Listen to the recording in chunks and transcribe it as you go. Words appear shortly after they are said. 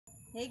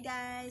Hey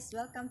guys,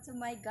 welcome to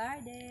my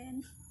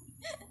garden.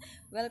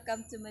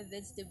 Welcome to my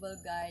vegetable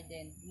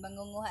garden.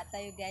 Mangunguha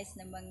tayo guys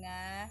ng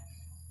mga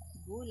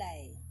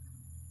gulay.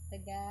 So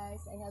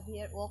guys, I have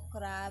here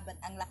okra, but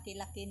ang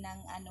laki-laki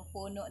ng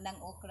puno ng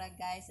okra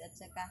guys, at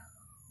saka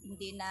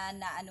hindi na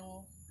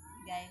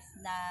guys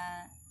na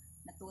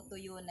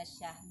natutuyo na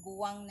siya.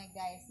 Guwang na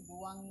guys,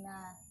 guwang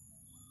na.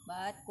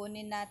 But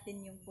kunin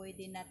natin yung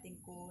pwede natin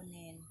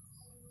kunin.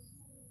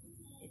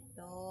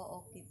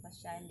 Ito, okay pa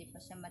siya, hindi pa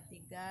siya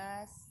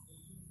matigas.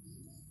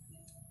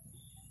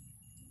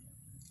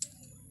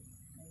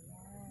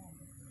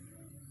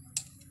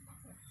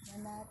 Na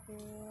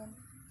natin.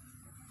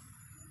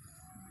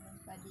 Meron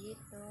pa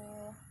dito.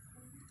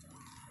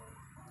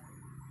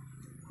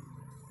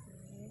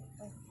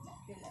 Okay. Oh,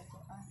 pila ko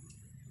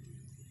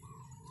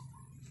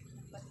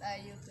Pa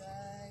tayo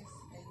guys.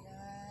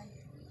 Ayan.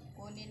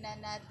 Kunin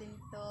na natin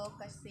to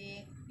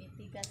kasi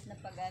titigas na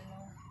pag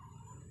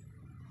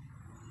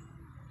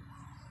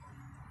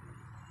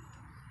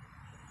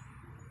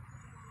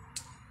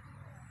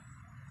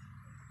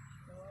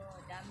Oh,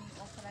 daming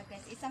okra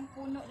guys. Isang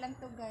puno lang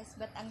to guys.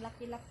 But ang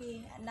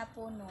laki-laki na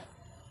puno.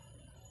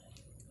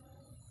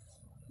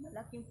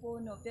 Malaking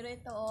puno. Pero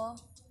ito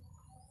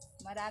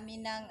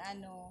marami ng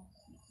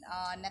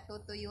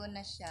natutuyo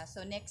na siya.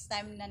 So next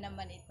time na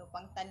naman ito,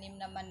 pangtanim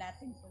naman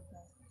natin to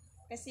guys.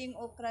 Kasi yung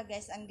okra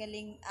guys, ang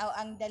galing,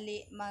 ang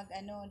dali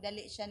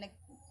dali siya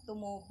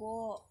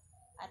nagtumubo.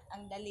 At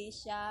ang dali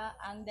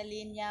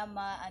niya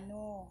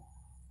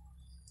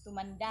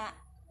tumanda.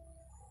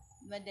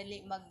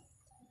 Madali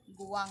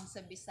magguwang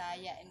sa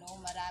Bisaya,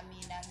 marami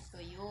ng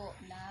tuyo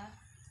na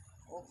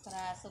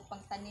okra. So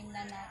pangtanim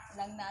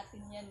lang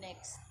natin yan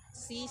next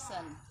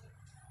season.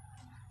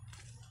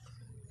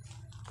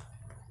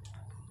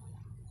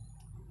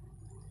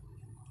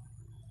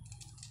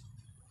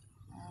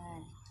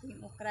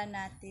 Yung okra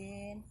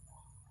natin.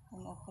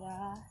 Yung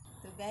okra.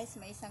 Ito guys,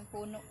 may isang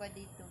puno pa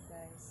dito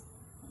guys.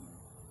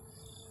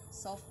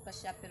 Soft pa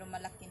siya pero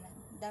malaki na.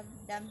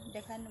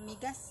 Dakan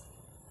migas.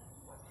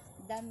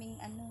 Daming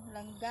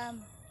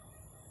langgam.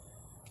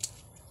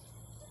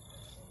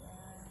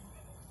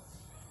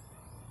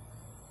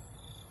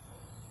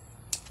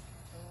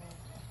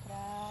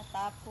 Okra.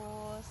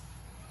 Tapos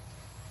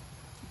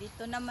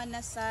dito naman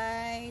na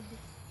side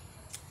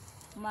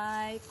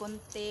may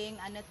kunting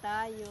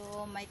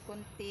may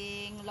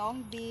kunting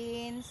long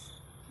beans,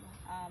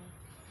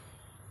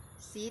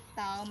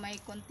 sitaw, may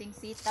kunting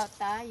sitaw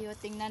tayo.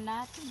 Tingnan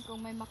natin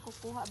kung may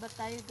makukuha ba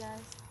tayo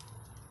guys.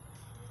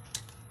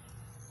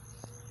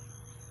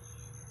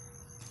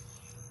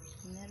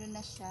 Meron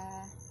na siya.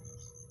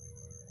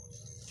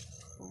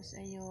 Tapos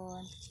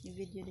ayun, yung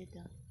video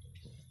dito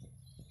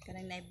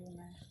kanang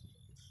naibunga.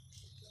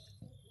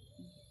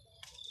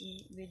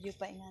 I-video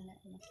pa ingana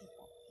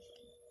makita.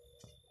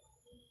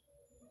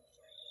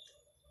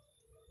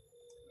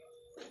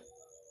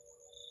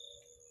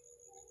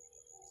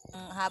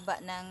 Ang haba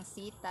ng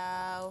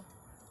sitaw,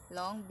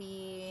 long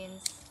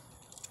beans.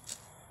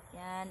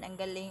 Yan, ang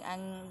galing,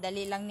 ang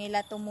dali lang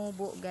nila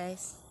tumubo,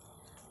 guys.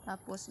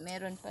 Tapos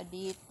meron pa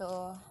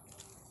dito.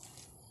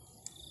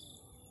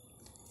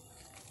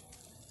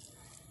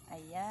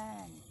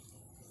 Ayan.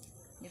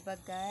 'Di ba,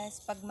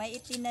 guys? Pag may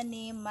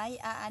itinanim, may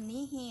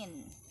aanihin.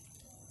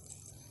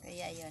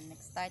 Kaya 'yon,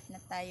 nag-start na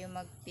tayo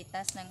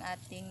magpitas ng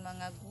ating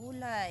mga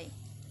gulay.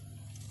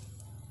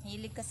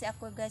 Hilig kasi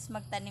ako guys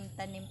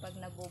magtanim-tanim pag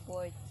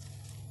naboboard.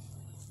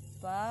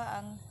 Pa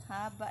ang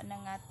haba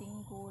ng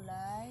ating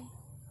gulay,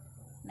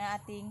 na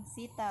ating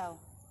sitaw,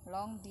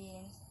 long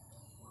beans.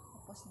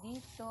 Tapos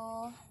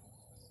dito,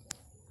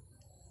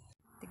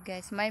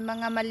 guys, may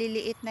mga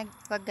maliliit na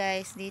pa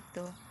guys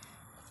dito.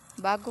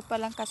 Bago pa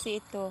lang kasi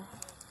ito.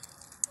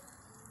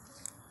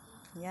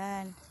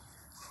 Yan.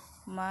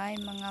 May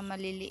mga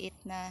maliliit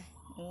na,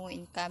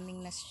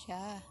 incoming na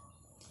siya.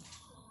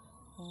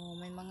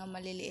 May mga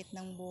maliliit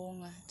ng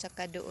bunga.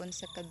 Tsaka doon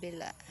sa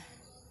kabila.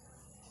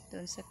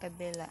 Doon sa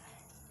kabila.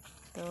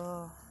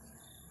 Ito.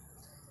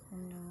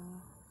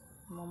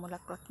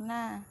 Mamulaklak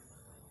na.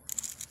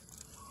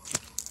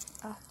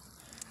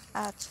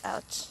 Ouch,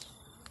 ouch.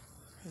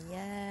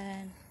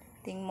 Ayan.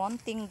 Ting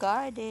mountain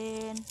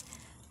garden.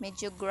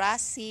 Medyo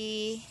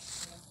grassy.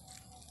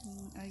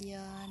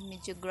 Ayan.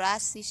 Medyo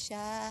grassy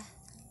siya.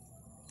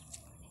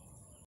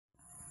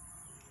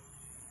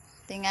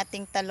 Ting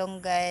ating talong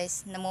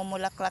guys,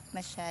 namumulaklak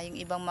na siya. Yung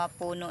ibang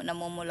mapuno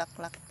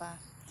namumulaklak pa.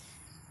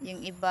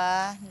 Yung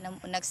iba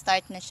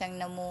nag-start na siyang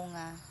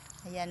namunga.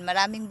 Ayan,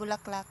 maraming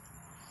bulaklak.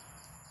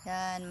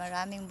 Yan,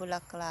 maraming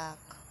bulaklak.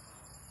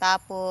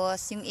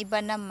 Tapos yung iba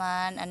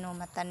naman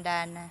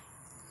matanda na.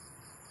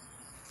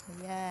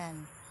 Ayan,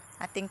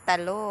 ating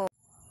talong.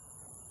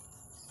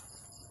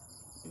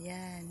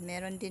 Ayan,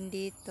 meron din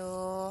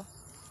dito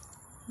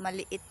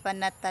maliit pa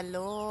na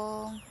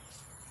talong.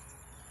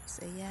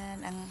 So,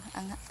 ayan,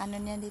 ang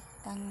niya dito,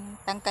 ang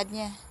tangkad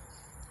niya.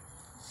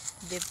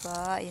 'Di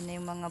ba? Ayun na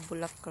yung mga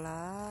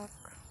bulaklak.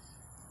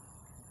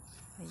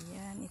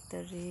 Ayan,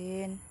 ito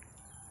rin.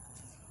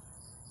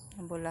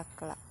 Ang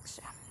bulaklak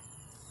siya.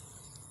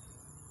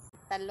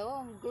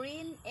 talong,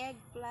 green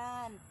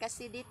eggplant.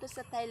 Kasi dito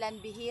sa Thailand,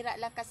 bihira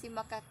lang kasi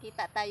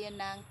makakita tayo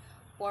ng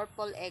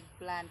purple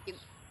eggplant. Yung,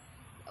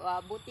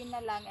 buti na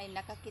lang ay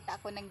nakakita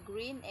ako ng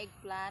green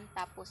eggplant,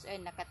 tapos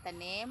ay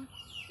nakatanim.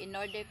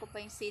 In-order ko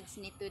pa yung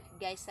seeds nito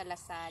guys sa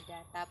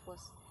Lazada.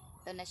 Tapos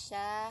ito na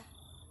siya,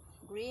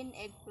 green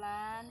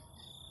eggplant.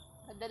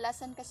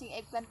 Kadalasan kasing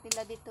eggplant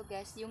nila dito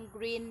guys, yung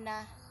green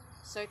na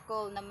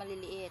circle na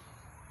maliliit.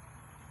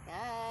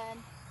 Yan.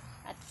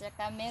 At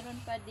saka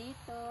meron pa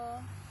dito.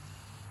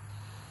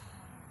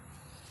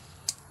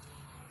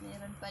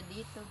 Meron pa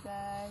dito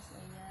guys.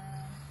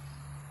 Ayan.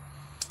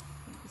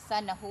 Isa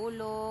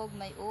nahulog,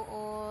 may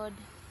uod.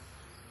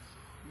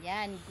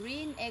 Yan,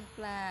 green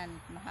eggplant.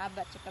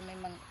 Mahaba tsaka may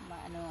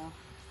ano.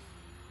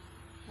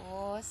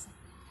 Tapos,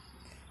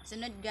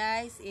 sunod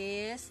guys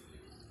is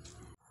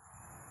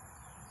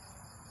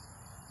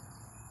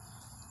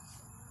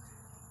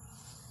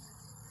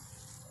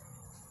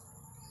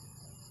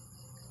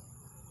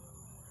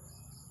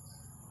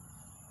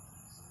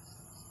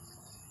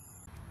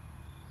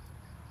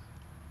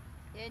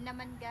yan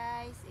naman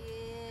guys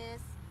is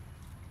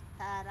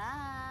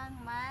tarang,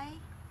 may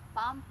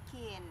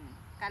pumpkin,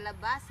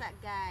 kalabasa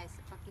guys.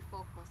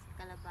 Paki-focus,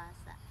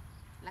 kalabasa.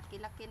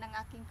 Laki-laki ng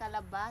aking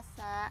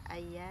kalabasa.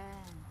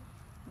 Ayan.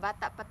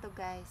 Bata pa to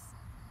guys.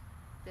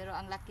 Pero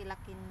ang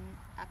laki-laki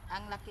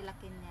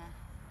niya.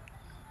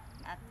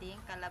 Ating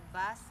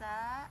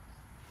kalabasa.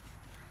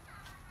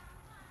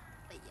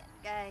 Ayan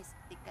guys,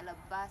 ating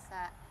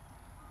kalabasa.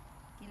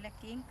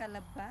 Kilaking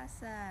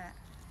kalabasa.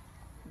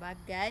 Ba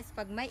guys,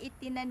 pag may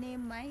itinanim,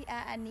 may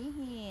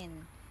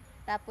aanihin.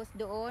 Tapos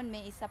doon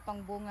may isa pang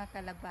bunga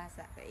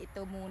kalabasa.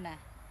 Ito muna.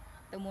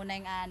 Ito muna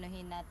yung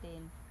aanuhin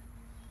natin.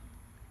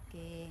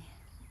 Okay.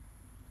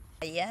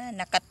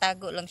 Ayan,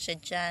 nakatago lang siya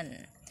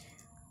dyan.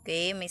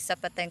 Okay, may isa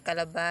pa tayong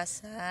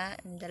kalabasa.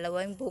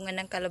 Dalawang bunga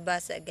ng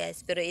kalabasa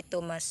guys. Pero ito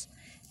mas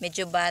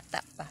medyo bata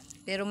pa.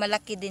 Pero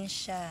malaki din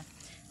siya.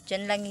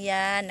 Dyan lang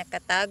yan.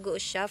 Nakatago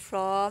siya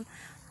from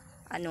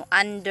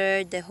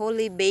under the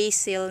holy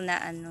basil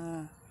na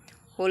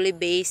holy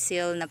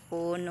basil na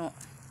puno.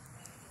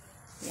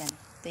 Yan.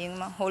 Ito yung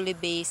mga holy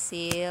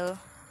basil.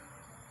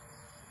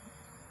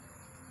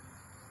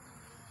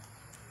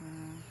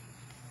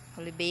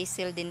 Holy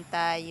basil din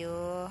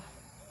tayo.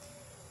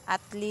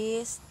 At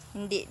least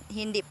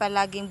hindi pa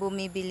laging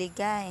bumibili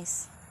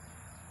guys.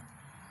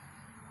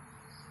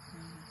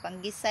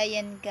 Panggisa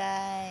yan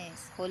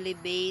guys. Holy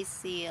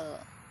basil.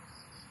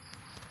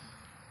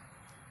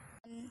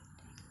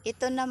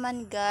 Ito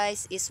naman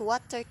guys is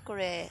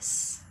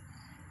watercress.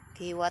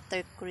 Okay,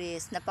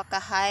 watercress.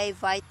 Napaka high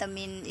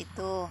vitamin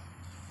ito.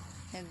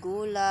 Na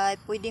gulay,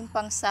 pwedeng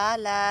pang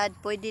salad,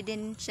 pwede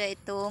din siya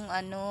itong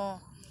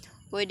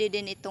pwede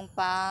din itong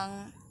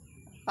pang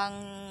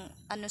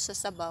sa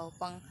sabaw,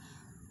 pang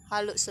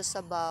halo sa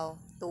sabaw.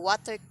 To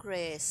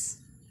watercress.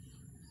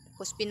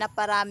 Tapos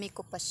pinaparami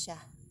ko pa siya.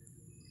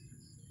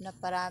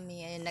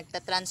 Pinaparami. Ayun,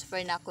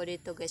 nagta-transfer na ako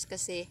dito guys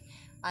kasi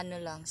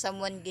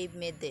someone gave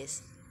me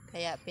this.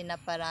 Kaya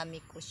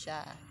pinaparami ko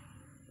siya.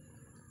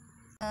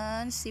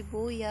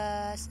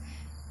 Sibuyas.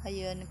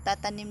 Ayun,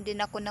 nagtatanim din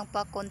ako ng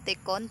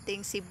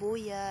pakonti-konting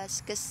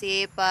sibuyas.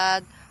 Kasi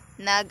pag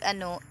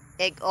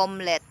egg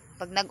omelette.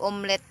 Pag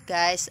nag-omelette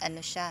guys,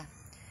 siya.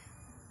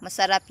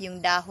 Masarap yung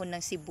dahon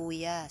ng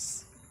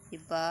sibuyas.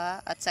 Diba?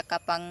 At saka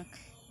pang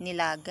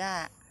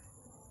nilaga.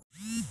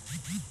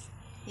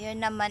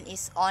 Yan naman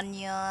is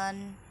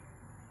onion.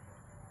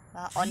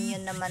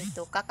 Onion naman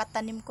to.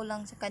 Kakatanim ko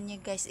lang sa kanya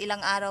guys.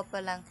 Ilang araw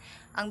pa lang.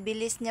 Ang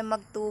bilis niya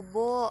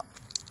magtubo.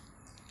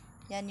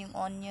 Yan yung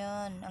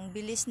onion. Ang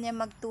bilis niya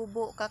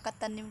magtubo.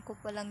 Kakatanim ko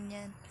pa lang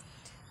yan.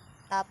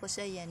 Tapos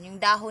ayan.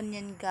 Yung dahon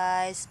yan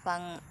guys.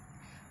 Pang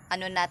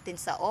natin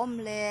sa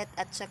omelette.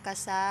 At saka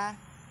sa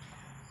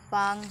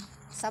pang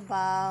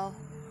sabaw.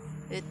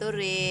 Ito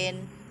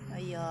rin.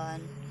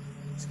 Ayan.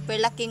 Super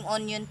laking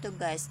onion to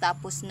guys.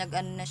 Tapos na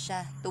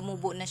siya.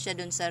 Tumubo na siya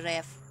dun sa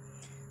ref.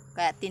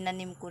 Kaya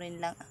tinanim ko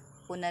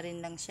na rin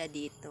lang siya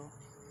dito.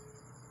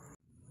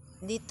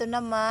 Dito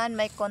naman,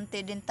 may konti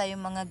din tayong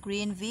mga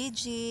green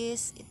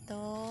veggies.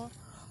 Ito.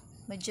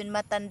 Medyo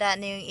matanda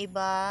na yung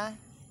iba.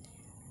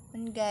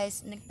 And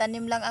guys,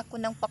 nagtanim lang ako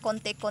ng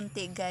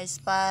pakonti-konti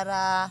guys.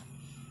 Para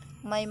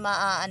may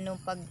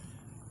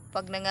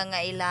pag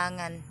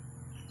nangangailangan.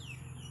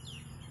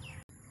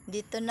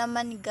 Dito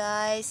naman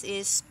guys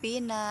is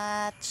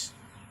spinach.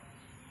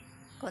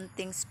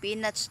 Konting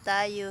spinach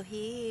tayo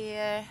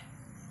here.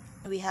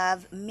 We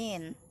have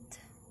mint.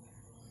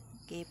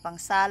 Okay, pang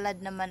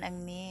salad naman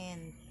ang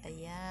mint.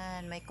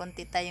 Ayan, may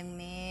konti tayong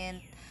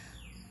mint.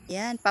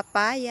 Ayan,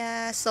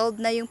 papaya.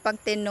 Solved na yung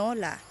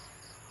pagtinola.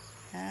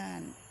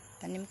 Ayan,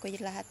 tanim ko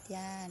yung lahat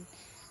yan.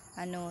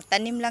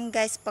 Tanim lang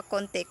guys pa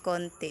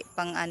konti-konti.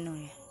 Pang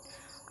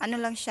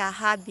lang siya,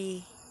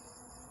 hobby.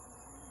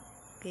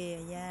 Okay,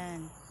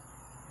 ayan.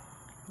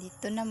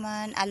 Dito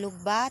naman,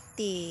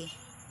 alugbati.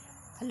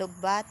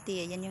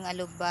 Alugbati, ayan yung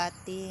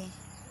alugbati.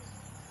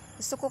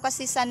 Gusto ko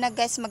kasi sana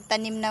guys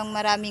magtanim ng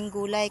maraming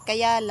gulay.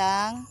 Kaya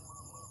lang,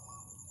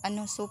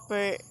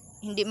 super,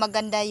 hindi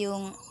maganda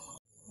yung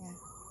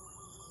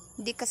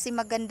Hindi kasi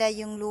maganda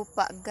yung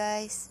lupa,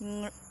 guys.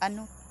 Yung,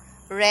 ano,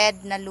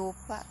 red na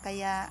lupa.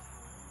 Kaya,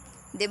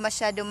 hindi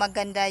masyado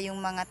maganda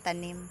yung mga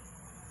tanim.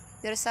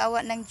 Pero sa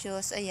awa ng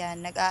Diyos, ayan,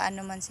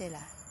 nag-aano man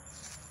sila.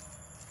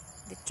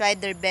 They try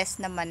their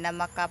best naman na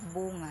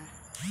makabunga.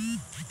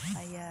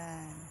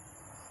 Ayan.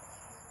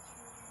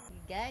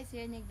 Guys,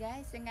 yan niyo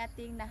guys, ang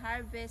ating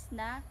na-harvest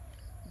na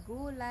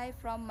gulay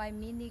from my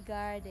mini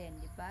garden.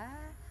 Diba?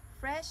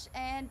 Fresh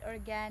and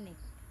organic.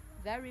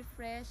 Very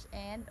fresh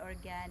and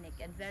organic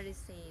and very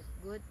safe.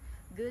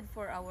 Good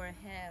for our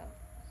health.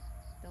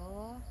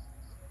 To.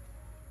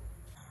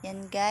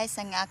 Yan guys,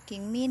 ang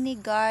aking mini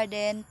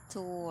garden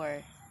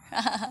tour.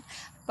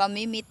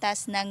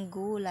 Pamimitas ng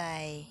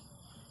gulay.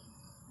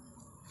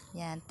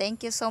 Yan.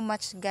 Thank you so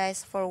much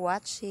guys for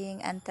watching.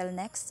 Until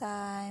next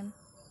time.